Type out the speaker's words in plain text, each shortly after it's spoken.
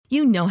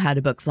You know how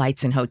to book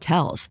flights and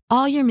hotels.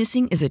 All you're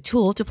missing is a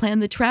tool to plan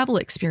the travel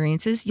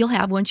experiences you'll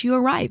have once you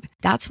arrive.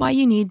 That's why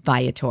you need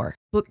Viator.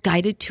 Book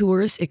guided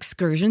tours,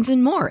 excursions,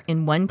 and more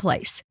in one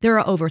place. There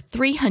are over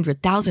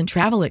 300,000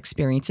 travel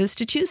experiences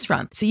to choose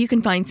from, so you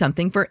can find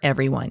something for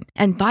everyone.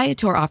 And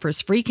Viator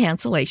offers free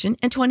cancellation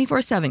and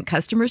 24/7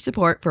 customer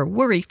support for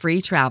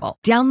worry-free travel.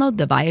 Download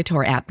the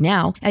Viator app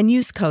now and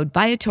use code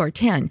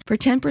Viator10 for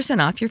 10%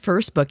 off your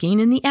first booking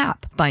in the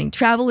app. Find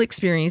travel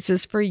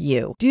experiences for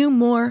you. Do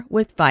more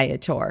with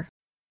Viator.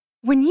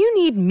 When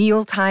you need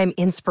mealtime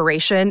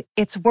inspiration,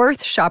 it's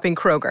worth shopping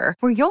Kroger,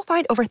 where you'll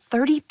find over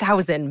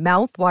 30,000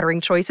 mouth-watering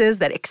choices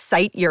that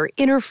excite your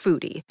inner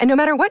foodie. And no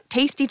matter what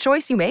tasty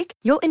choice you make,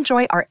 you'll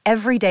enjoy our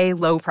everyday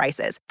low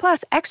prices,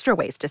 plus extra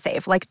ways to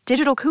save, like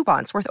digital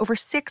coupons worth over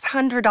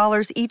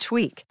 $600 each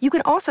week. You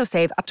can also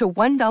save up to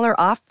 $1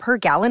 off per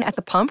gallon at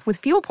the pump with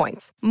fuel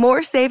points.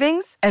 More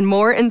savings and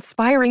more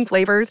inspiring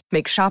flavors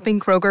make shopping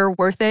Kroger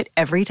worth it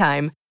every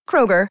time.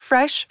 Kroger,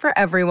 fresh for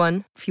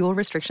everyone. Fuel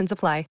restrictions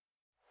apply.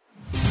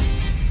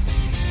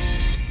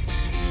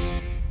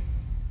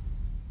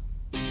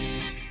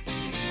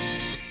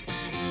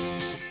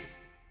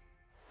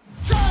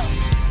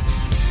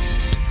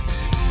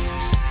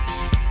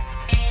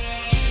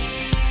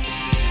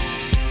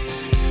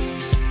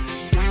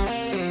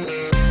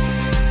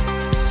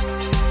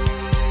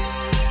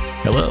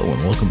 Hello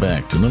and welcome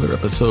back to another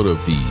episode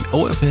of the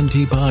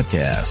OFNT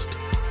podcast.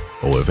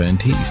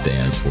 OFNT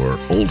stands for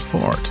Old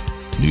Fart,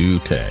 New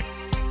Tech.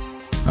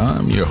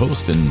 I'm your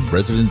host and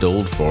resident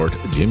old fart,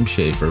 Jim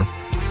Schaefer,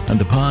 and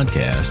the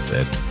podcast,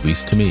 at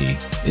least to me,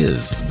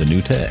 is the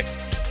new tech.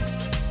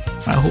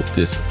 I hope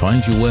this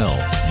finds you well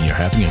and you're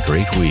having a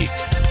great week.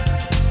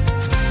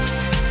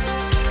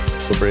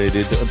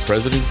 Celebrated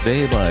President's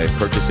Day by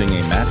purchasing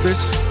a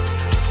mattress,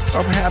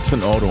 or perhaps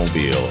an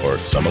automobile or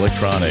some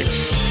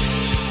electronics.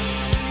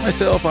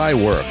 Myself, I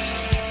worked.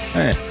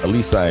 At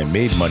least I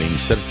made money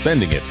instead of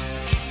spending it.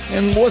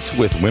 And what's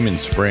with women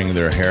spraying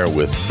their hair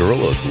with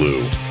Gorilla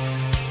Glue?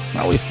 I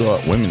always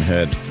thought women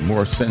had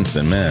more sense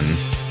than men.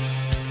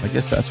 I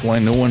guess that's why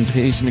no one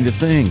pays me to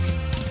think.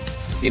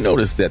 You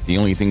notice that the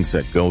only things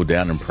that go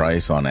down in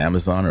price on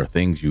Amazon are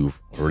things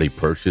you've already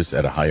purchased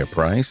at a higher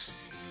price?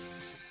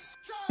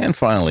 And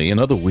finally,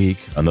 another week,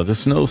 another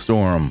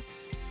snowstorm.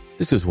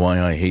 This is why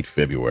I hate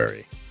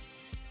February.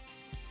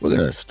 We're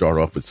going to start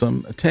off with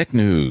some tech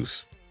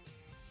news.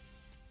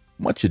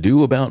 Much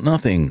ado about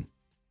nothing.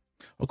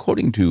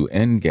 According to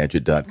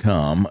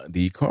Engadget.com,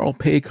 the Carl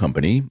Pei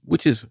Company,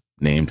 which is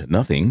named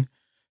Nothing,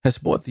 has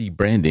bought the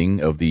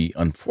branding of the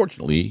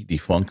unfortunately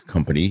defunct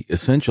company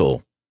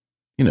Essential.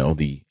 You know,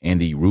 the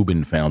Andy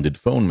Rubin founded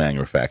phone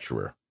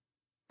manufacturer.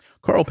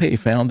 Carl Pei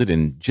founded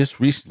and just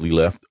recently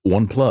left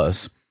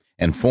OnePlus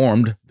and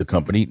formed the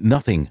company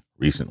Nothing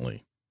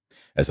recently.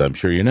 As I'm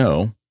sure you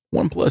know,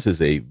 OnePlus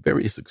is a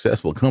very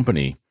successful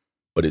company,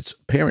 but its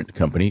parent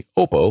company,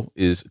 Oppo,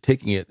 is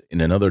taking it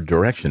in another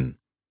direction.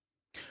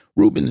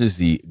 Rubin is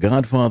the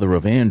godfather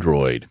of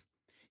Android.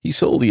 He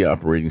sold the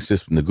operating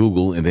system to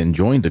Google and then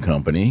joined the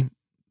company.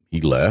 He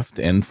left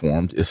and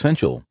formed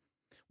Essential,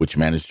 which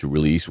managed to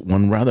release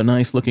one rather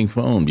nice-looking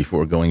phone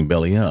before going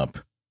belly up.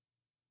 It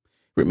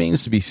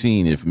remains to be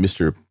seen if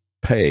Mr.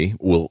 Pei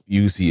will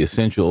use the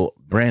Essential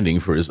branding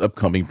for his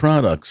upcoming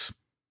products.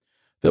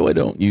 Though I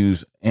don't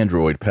use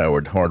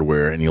Android-powered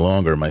hardware any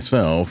longer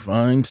myself,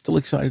 I'm still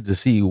excited to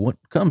see what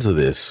comes of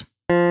this.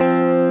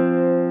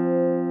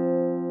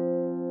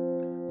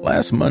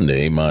 Last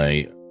Monday,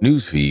 my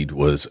newsfeed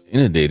was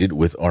inundated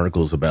with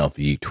articles about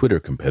the Twitter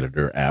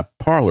competitor app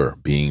Parler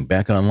being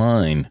back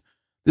online.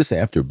 This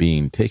after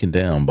being taken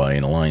down by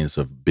an alliance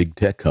of big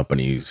tech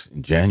companies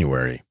in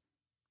January.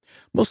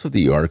 Most of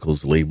the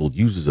articles labeled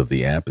users of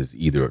the app as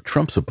either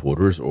Trump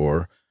supporters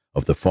or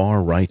of the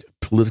far-right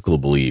political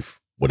belief,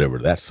 whatever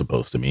that's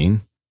supposed to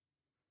mean.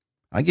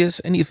 I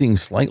guess anything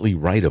slightly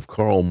right of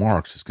Karl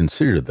Marx is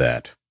considered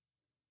that.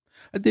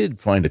 I did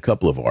find a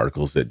couple of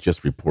articles that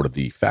just reported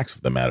the facts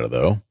of the matter,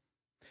 though.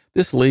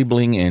 This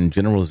labeling and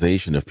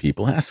generalization of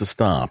people has to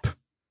stop.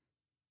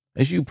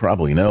 As you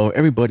probably know,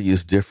 everybody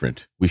is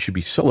different. We should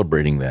be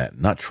celebrating that,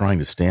 not trying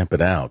to stamp it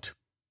out.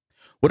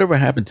 Whatever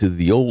happened to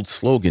the old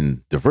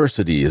slogan,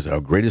 diversity is our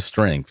greatest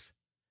strength?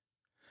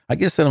 I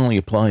guess that only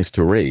applies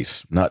to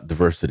race, not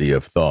diversity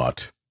of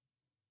thought.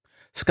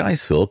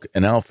 SkySilk,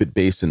 an outfit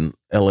based in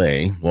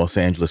L.A., Los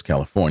Angeles,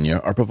 California,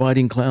 are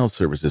providing cloud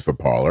services for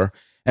Parler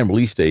and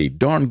released a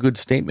darn good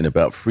statement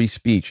about free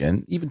speech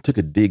and even took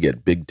a dig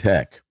at big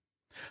tech.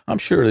 I'm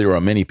sure there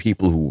are many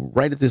people who,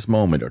 right at this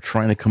moment, are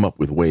trying to come up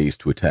with ways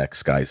to attack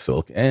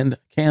SkySilk and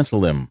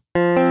cancel them.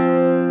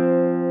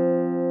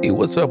 Hey,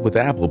 what's up with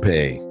Apple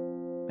Pay?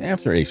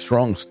 After a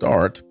strong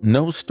start,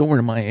 no store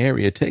in my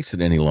area takes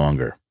it any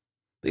longer.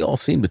 They all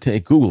seem to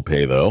take Google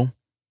Pay, though.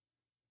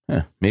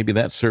 Maybe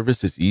that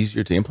service is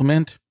easier to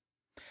implement?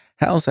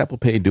 How's Apple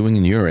Pay doing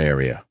in your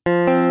area?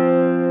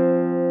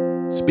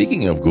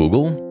 Speaking of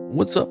Google,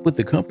 what's up with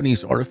the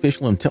company's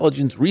artificial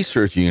intelligence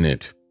research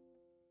unit?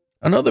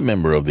 Another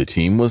member of the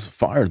team was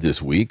fired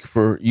this week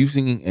for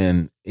using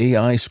an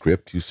AI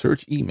script to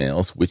search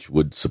emails which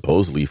would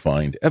supposedly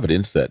find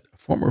evidence that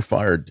former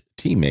fired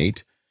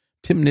teammate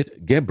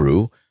Timnit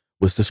Gebru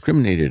was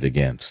discriminated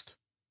against.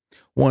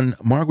 One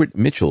Margaret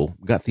Mitchell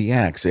got the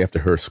axe after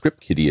her script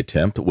kiddie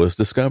attempt was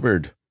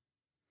discovered.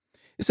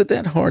 Is it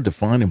that hard to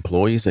find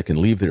employees that can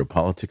leave their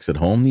politics at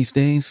home these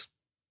days?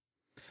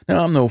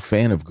 Now, I'm no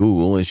fan of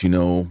Google, as you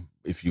know,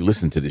 if you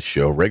listen to this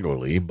show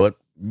regularly, but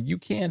you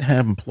can't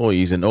have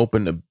employees in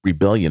open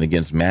rebellion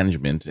against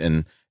management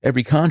and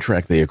every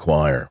contract they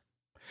acquire.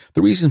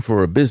 The reason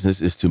for a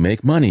business is to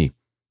make money.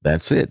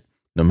 That's it,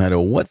 no matter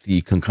what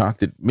the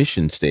concocted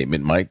mission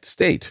statement might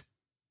state.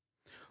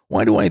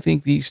 Why do I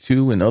think these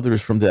two and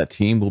others from that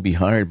team will be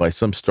hired by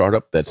some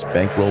startup that's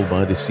bankrolled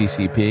by the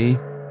CCP?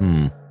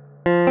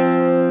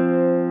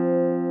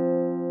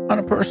 On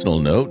a personal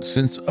note,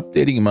 since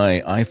updating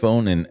my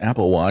iPhone and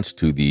Apple Watch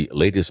to the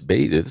latest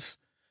betas,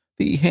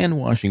 the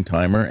hand-washing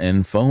timer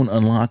and phone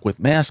unlock with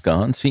mask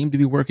on seem to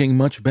be working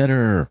much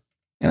better.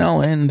 And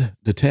I'll end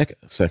the tech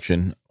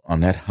section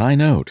on that high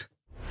note.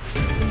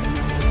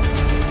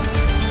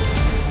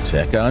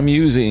 Tech I'm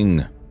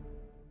using.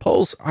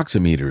 Pulse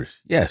oximeters.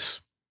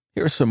 Yes,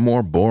 here's some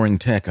more boring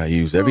tech I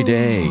use every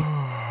day.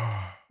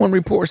 When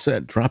reports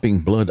that dropping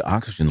blood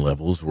oxygen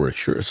levels were a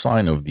sure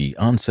sign of the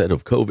onset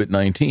of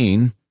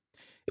COVID-19,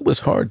 it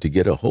was hard to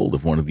get a hold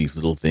of one of these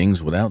little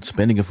things without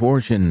spending a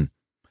fortune,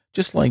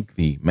 just like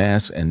the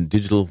mass and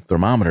digital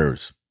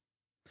thermometers.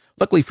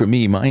 Luckily for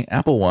me, my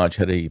Apple Watch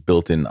had a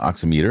built-in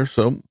oximeter,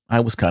 so I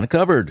was kind of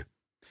covered.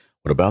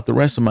 What about the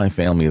rest of my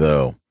family,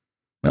 though?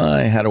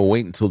 I had to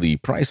wait until the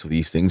price of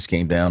these things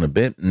came down a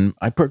bit, and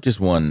I purchased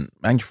one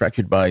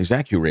manufactured by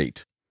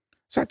Zacurate.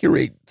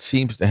 Zacurate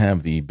seems to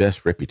have the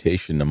best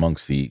reputation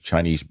amongst the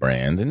Chinese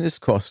brands, and this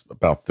costs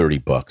about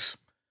 $30.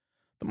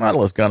 The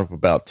model has gone up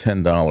about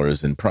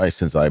 $10 in price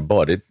since I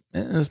bought it,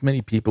 as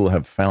many people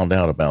have found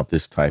out about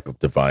this type of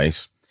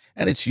device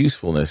and its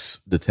usefulness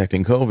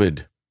detecting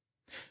COVID.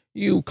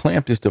 You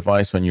clamp this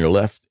device on your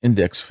left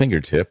index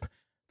fingertip,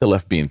 the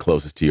left being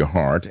closest to your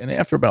heart, and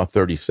after about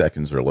 30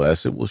 seconds or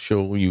less, it will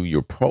show you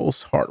your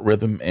pulse, heart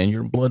rhythm, and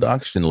your blood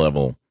oxygen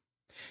level.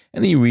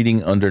 Any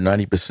reading under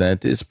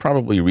 90% is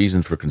probably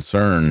reason for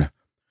concern.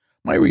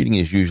 My reading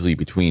is usually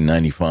between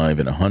 95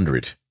 and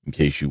 100, in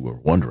case you were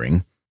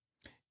wondering.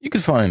 You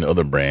can find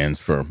other brands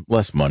for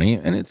less money,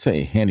 and it's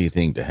a handy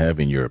thing to have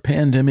in your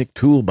pandemic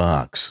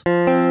toolbox.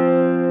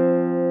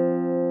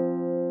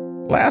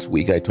 Last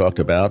week, I talked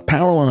about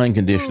Powerline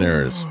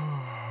conditioners.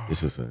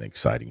 This is an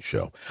exciting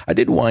show. I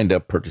did wind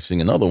up purchasing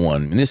another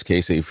one, in this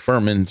case, a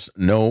Furman's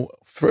No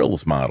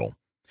Frills model.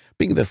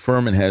 Being that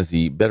Furman has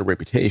the better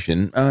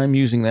reputation, I'm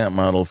using that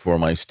model for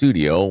my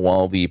studio,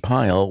 while the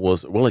Pile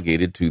was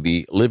relegated to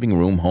the living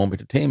room home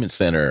entertainment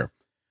center.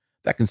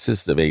 That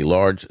consists of a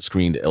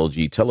large-screened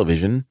LG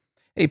television,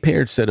 a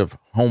paired set of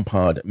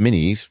HomePod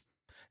minis,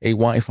 a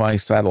Wi-Fi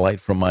satellite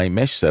from my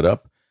mesh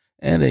setup,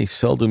 and a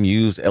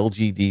seldom-used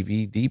LG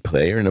DVD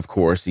player, and of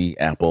course the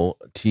Apple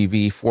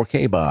TV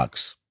 4K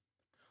box.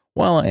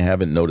 While I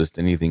haven't noticed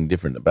anything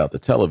different about the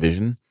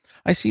television,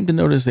 I seem to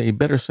notice a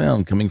better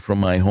sound coming from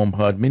my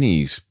HomePod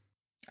minis.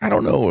 I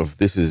don't know if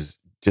this is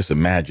just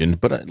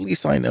imagined, but at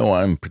least I know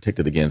I'm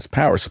protected against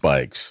power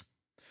spikes.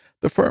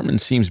 The Furman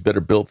seems better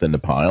built than the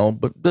Pile,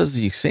 but does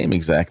the same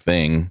exact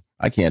thing.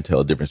 I can't tell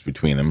a difference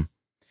between them.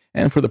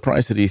 And for the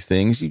price of these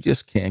things, you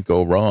just can't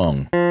go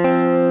wrong.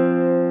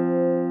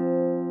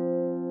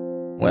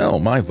 Well,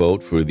 my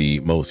vote for the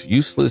most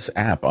useless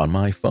app on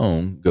my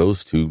phone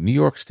goes to New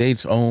York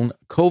State's own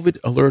COVID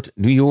Alert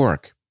New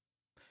York.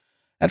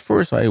 At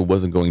first, I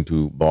wasn't going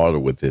to bother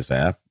with this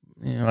app.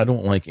 I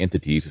don't like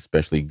entities,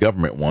 especially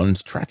government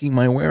ones, tracking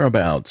my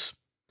whereabouts.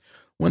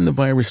 When the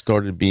virus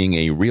started being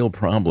a real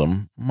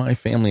problem, my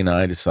family and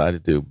I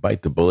decided to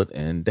bite the bullet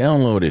and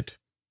download it.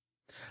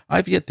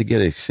 I've yet to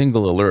get a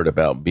single alert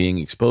about being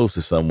exposed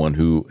to someone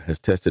who has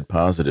tested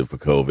positive for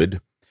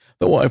COVID,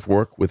 though I've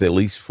worked with at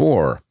least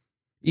 4,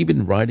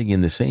 even riding in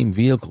the same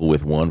vehicle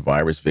with one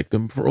virus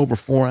victim for over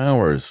 4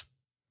 hours.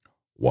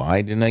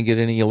 Why didn't I get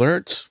any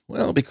alerts?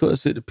 Well,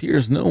 because it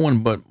appears no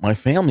one but my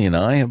family and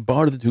I have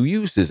bothered to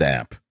use this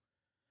app.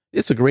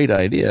 It's a great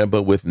idea,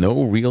 but with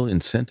no real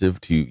incentive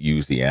to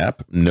use the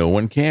app, no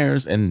one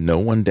cares and no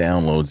one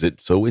downloads it,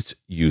 so it's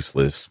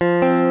useless.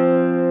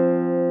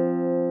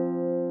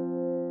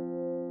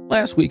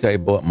 Last week, I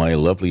bought my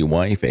lovely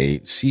wife a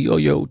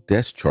COYO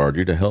desk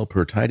charger to help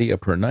her tidy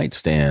up her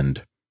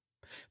nightstand.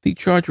 The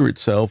charger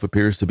itself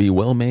appears to be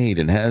well made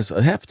and has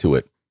a heft to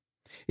it.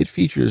 It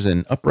features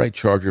an upright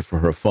charger for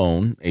her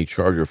phone, a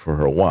charger for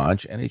her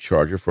watch, and a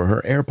charger for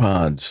her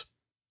AirPods.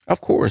 Of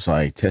course,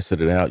 I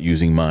tested it out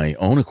using my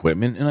own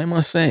equipment, and I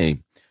must say,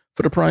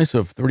 for the price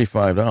of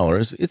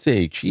 $35, it's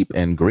a cheap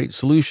and great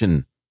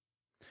solution.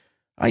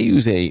 I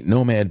use a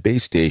Nomad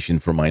base station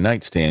for my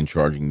nightstand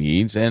charging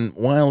needs, and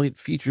while it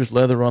features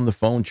leather on the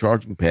phone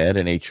charging pad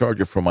and a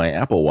charger for my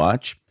Apple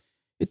Watch,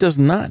 it does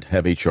not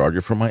have a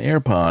charger for my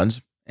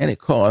AirPods, and it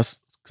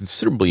costs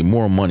considerably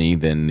more money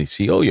than the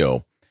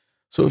COYO.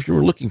 So if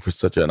you're looking for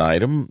such an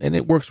item, and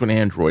it works with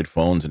Android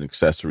phones and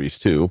accessories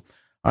too,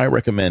 I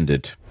recommend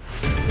it.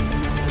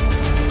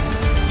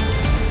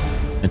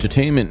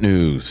 Entertainment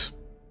news.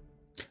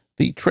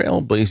 The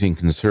trailblazing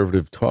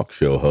conservative talk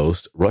show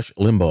host Rush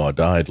Limbaugh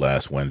died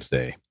last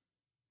Wednesday.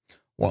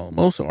 While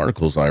most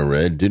articles I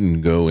read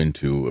didn't go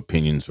into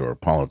opinions or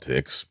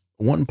politics,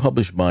 one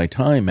published by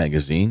Time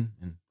magazine,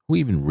 and who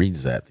even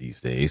reads that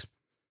these days,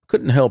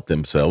 couldn't help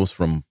themselves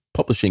from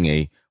publishing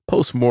a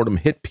post-mortem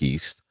hit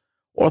piece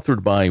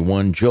authored by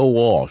one Joe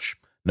Walsh,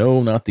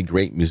 no, not the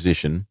great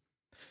musician,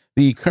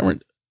 the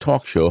current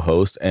talk show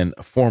host and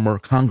former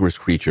Congress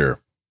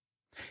creature.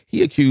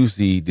 He accused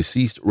the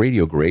deceased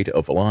radio great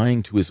of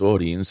lying to his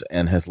audience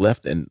and has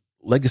left a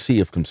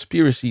legacy of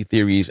conspiracy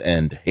theories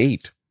and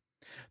hate.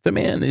 The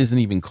man isn't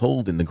even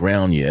cold in the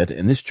ground yet,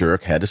 and this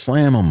jerk had to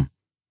slam him.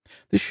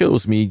 This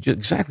shows me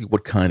exactly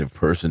what kind of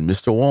person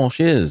Mr.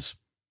 Walsh is.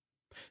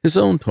 His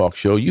own talk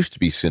show used to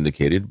be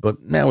syndicated,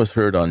 but now is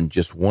heard on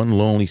just one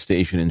lonely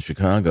station in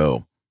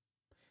Chicago.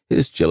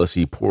 His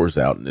jealousy pours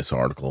out in this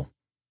article.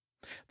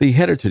 The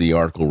header to the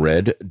article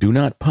read, "Do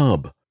not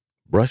pub.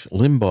 Rush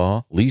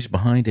Limbaugh leaves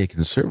behind a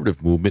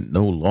conservative movement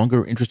no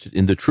longer interested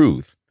in the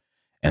truth,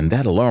 and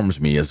that alarms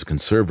me as a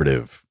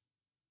conservative."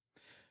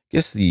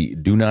 Guess the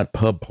do not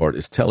pub part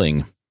is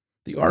telling.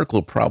 The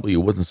article probably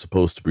wasn't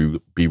supposed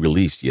to be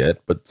released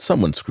yet, but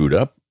someone screwed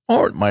up,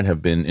 or it might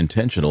have been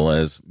intentional,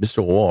 as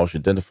Mr. Walsh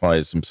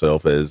identifies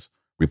himself as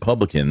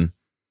Republican,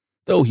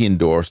 though he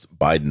endorsed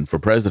Biden for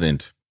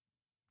president.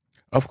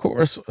 Of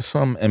course,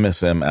 some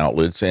MSM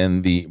outlets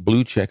and the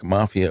blue check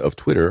mafia of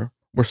Twitter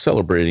were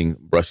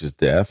celebrating Rush's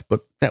death,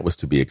 but that was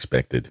to be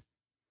expected.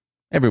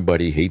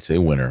 Everybody hates a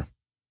winner.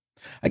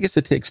 I guess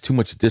it takes too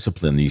much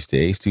discipline these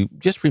days to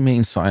just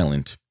remain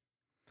silent.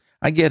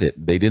 I get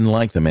it, they didn't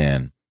like the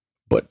man,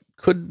 but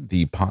could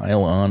the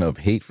pile-on of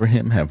hate for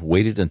him have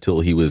waited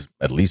until he was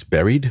at least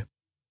buried?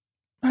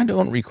 I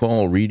don't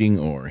recall reading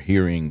or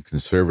hearing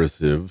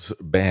conservatives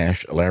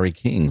bash Larry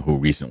King, who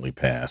recently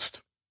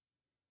passed.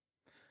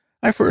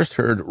 I first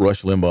heard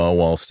Rush Limbaugh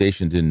while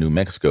stationed in New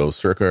Mexico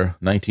circa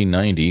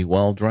 1990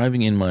 while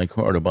driving in my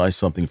car to buy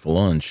something for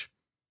lunch.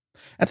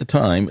 At the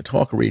time,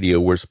 talk radio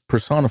was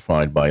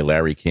personified by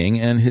Larry King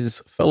and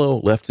his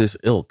fellow leftist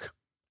ilk.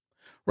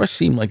 Rush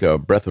seemed like a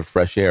breath of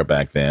fresh air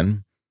back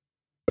then,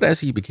 but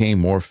as he became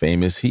more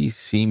famous, he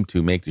seemed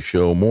to make the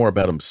show more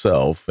about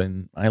himself,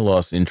 and I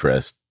lost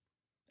interest.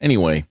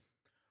 Anyway,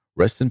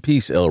 rest in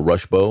peace, El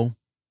Rushbo.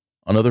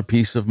 Another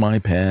piece of my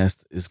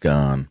past is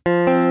gone.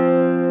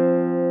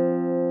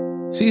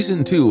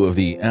 Season 2 of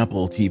the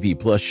Apple TV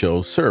Plus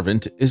show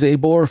Servant is a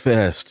bore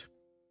fest.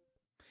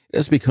 It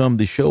has become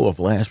the show of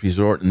last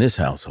resort in this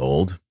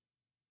household.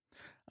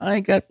 I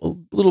got a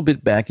little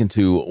bit back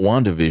into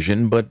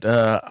WandaVision, but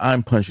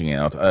I'm punching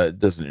out. It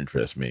doesn't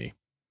interest me.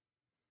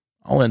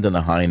 I'll end on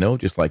a high note,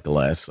 just like the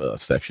last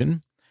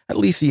section. At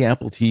least the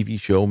Apple TV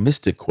show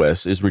Mystic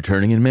Quest is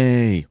returning in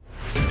May.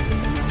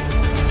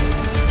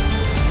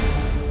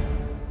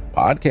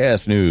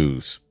 Podcast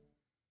news.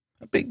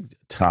 A big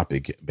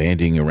topic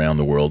banding around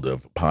the world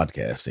of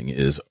podcasting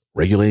is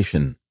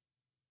regulation.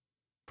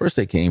 First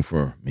they came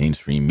for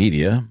mainstream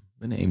media,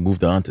 then they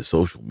moved on to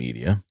social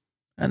media,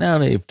 and now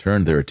they've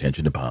turned their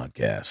attention to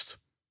podcasts.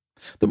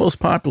 The most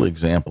popular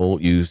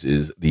example used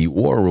is The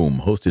War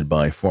Room, hosted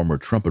by former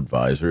Trump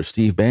advisor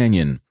Steve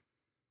Bannon,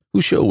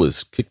 whose show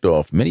was kicked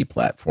off many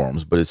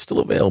platforms but is still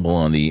available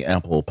on the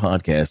Apple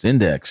Podcast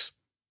Index.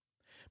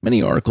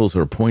 Many articles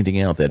are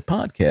pointing out that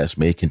podcasts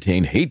may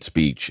contain hate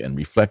speech and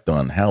reflect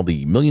on how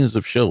the millions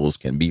of shows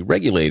can be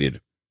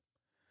regulated.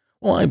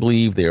 Well, I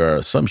believe there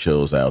are some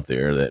shows out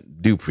there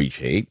that do preach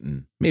hate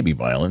and maybe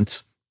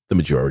violence. The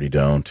majority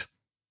don't.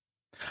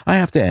 I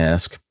have to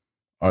ask,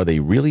 are they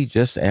really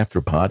just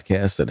after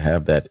podcasts that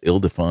have that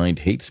ill-defined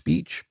hate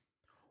speech,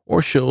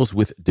 or shows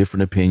with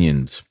different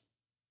opinions?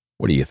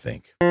 What do you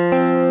think?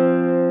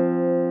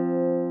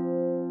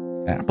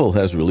 Apple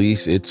has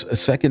released its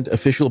second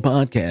official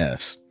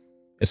podcast.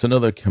 It's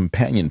another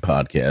companion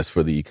podcast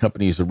for the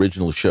company's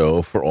original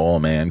show For All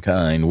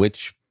Mankind,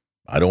 which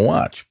I don't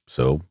watch,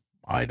 so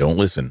I don't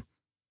listen.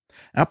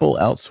 Apple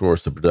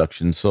outsourced the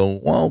production, so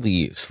while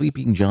the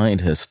sleeping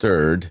giant has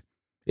stirred,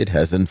 it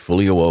hasn't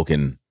fully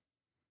awoken.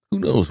 Who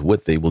knows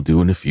what they will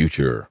do in the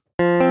future?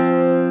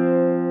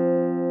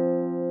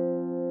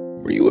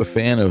 Were you a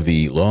fan of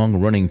the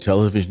long-running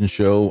television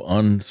show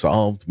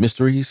Unsolved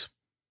Mysteries?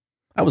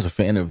 I was a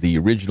fan of the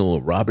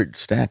original Robert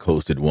Stack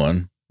hosted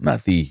one,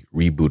 not the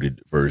rebooted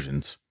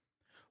versions.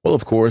 Well,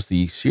 of course,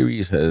 the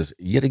series has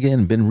yet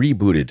again been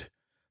rebooted,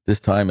 this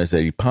time as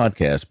a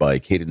podcast by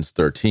Cadence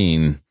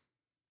 13.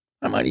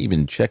 I might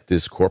even check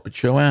this corporate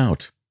show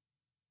out.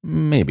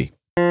 Maybe.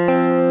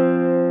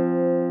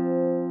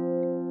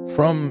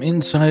 From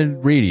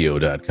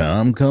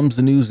InsideRadio.com comes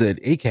the news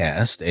that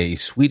Acast, a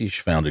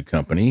Swedish-founded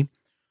company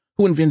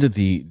who invented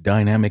the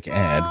dynamic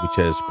ad, which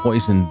has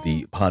poisoned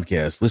the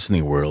podcast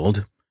listening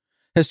world,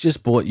 has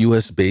just bought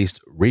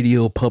U.S.-based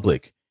Radio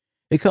Public,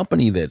 a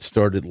company that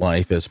started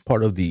life as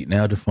part of the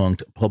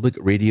now-defunct Public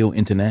Radio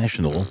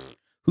International,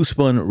 who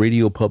spun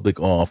Radio Public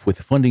off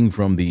with funding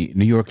from the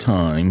New York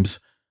Times,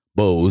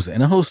 Bose,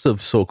 and a host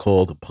of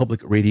so-called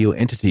public radio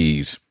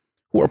entities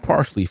who are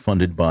partially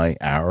funded by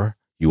our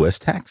U.S.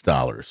 tax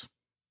dollars.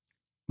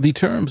 The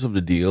terms of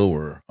the deal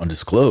were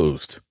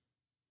undisclosed.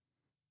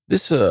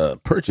 This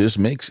purchase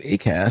makes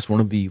Acast one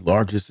of the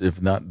largest,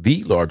 if not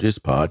the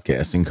largest,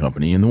 podcasting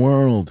company in the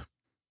world.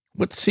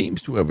 What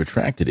seems to have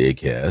attracted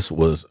Acast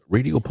was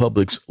Radio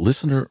Public's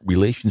Listener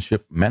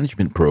Relationship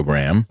Management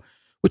Program,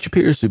 which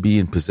appears to be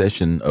in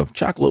possession of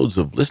chockloads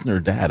of listener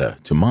data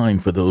to mine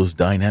for those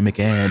dynamic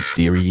ads,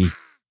 dearie.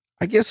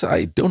 I guess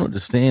I don't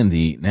understand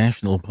the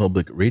national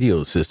public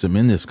radio system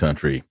in this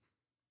country.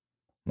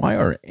 Why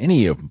are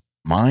any of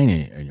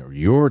mine or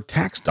your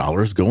tax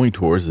dollars going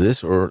towards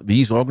this or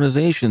these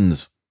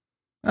organizations?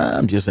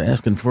 I'm just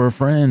asking for a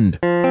friend.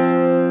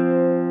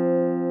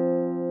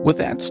 With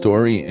that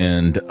story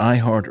and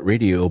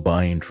iHeartRadio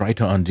buying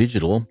Triton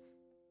Digital,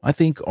 I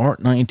think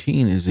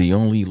Art19 is the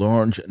only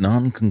large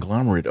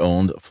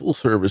non-conglomerate-owned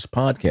full-service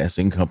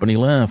podcasting company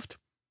left.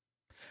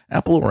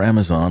 Apple or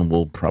Amazon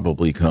will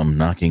probably come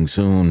knocking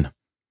soon.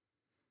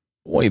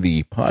 Boy,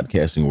 the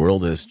podcasting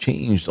world has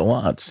changed a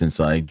lot since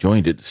I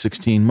joined it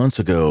 16 months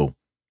ago.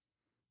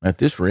 At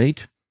this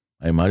rate,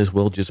 I might as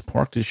well just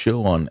park this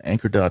show on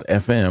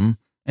Anchor.fm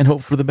and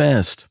hope for the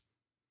best.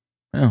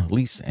 Well, at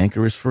least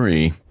Anchor is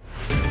free.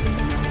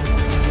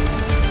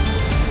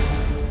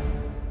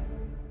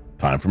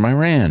 Time for my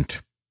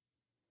rant.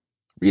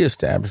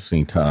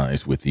 Reestablishing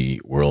ties with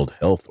the World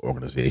Health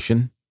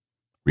Organization,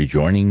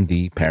 rejoining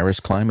the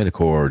Paris Climate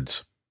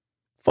Accords,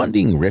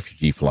 funding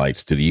refugee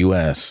flights to the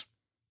U.S.,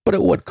 but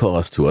at what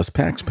cost to us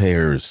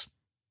taxpayers?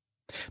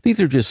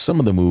 These are just some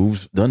of the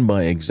moves done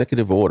by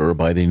executive order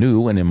by the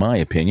new and, in my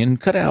opinion,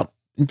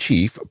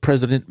 cut-out-in-chief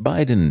President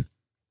Biden.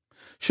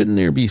 Shouldn't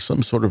there be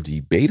some sort of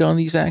debate on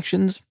these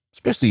actions,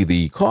 especially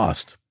the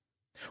cost?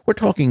 We're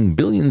talking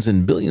billions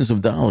and billions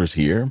of dollars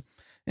here,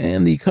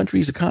 and the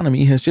country's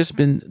economy has just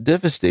been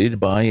devastated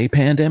by a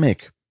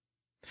pandemic.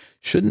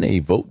 Shouldn't a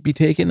vote be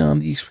taken on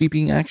these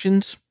sweeping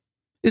actions?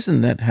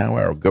 Isn't that how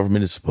our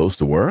government is supposed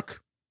to work?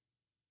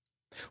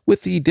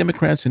 With the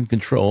Democrats in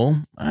control,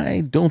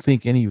 I don't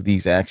think any of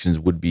these actions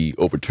would be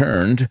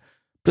overturned,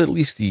 but at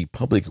least the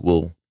public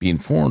will be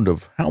informed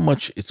of how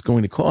much it's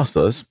going to cost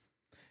us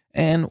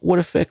and what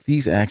effect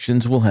these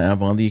actions will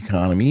have on the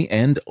economy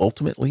and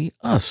ultimately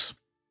us.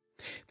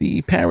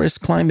 The Paris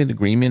Climate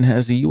Agreement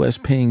has the U.S.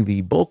 paying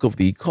the bulk of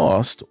the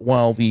cost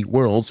while the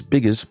world's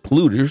biggest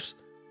polluters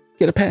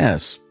get a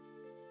pass.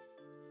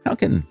 How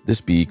can this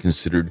be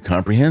considered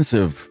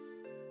comprehensive?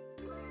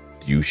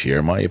 Do you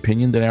share my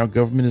opinion that our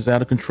government is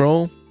out of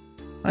control?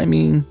 I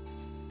mean,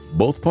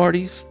 both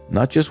parties,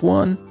 not just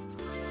one?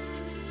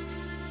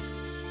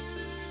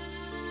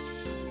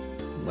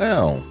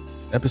 Well,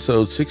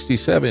 episode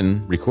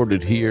 67,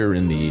 recorded here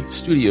in the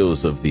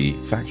studios of the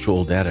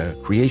Factual Data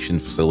Creation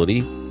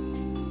Facility,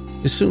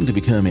 is soon to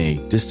become a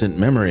distant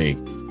memory.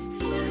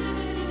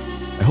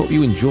 I hope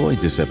you enjoyed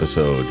this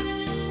episode.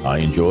 I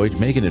enjoyed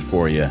making it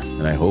for you,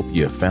 and I hope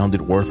you found it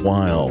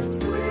worthwhile.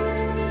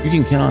 You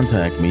can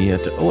contact me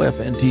at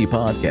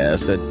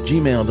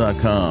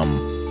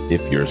ofntpodcast@gmail.com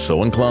if you're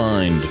so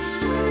inclined.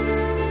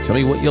 Tell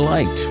me what you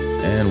liked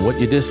and what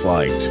you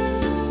disliked.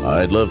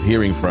 I'd love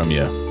hearing from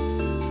you.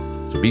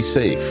 So be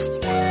safe.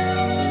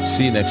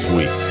 See you next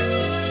week.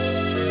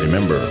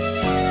 Remember,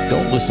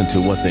 don't listen to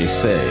what they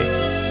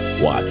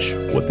say. Watch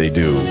what they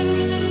do.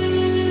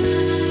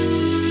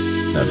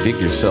 Now dig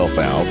yourself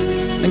out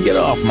and get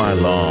off my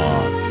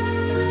lawn.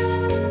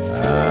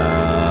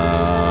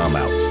 I'm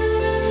out.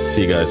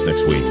 See you guys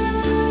next week.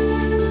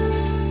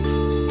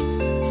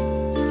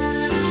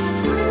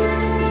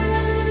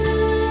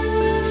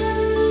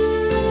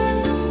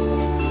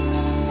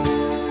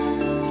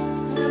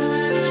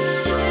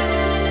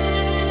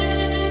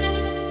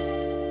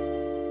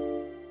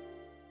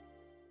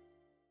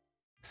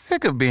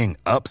 Sick of being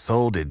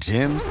upsold at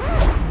gyms?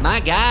 My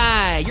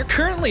guy, you're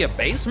currently a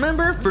base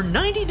member? For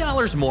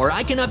 $90 more,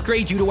 I can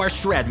upgrade you to our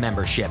Shred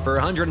membership. For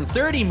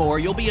 $130 more,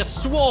 you'll be a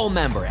Swole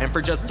member. And for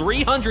just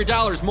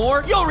 $300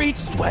 more, you'll reach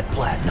Sweat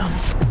Platinum.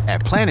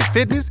 At Planet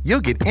Fitness,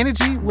 you'll get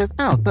energy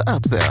without the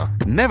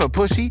upsell. Never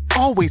pushy,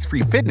 always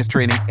free fitness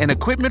training and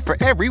equipment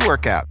for every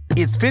workout.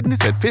 It's fitness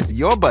that fits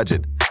your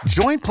budget.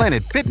 Join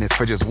Planet Fitness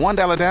for just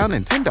 $1 down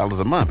and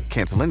 $10 a month.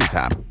 Cancel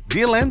anytime.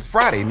 Deal ends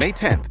Friday, May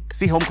 10th.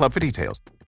 See Home Club for details.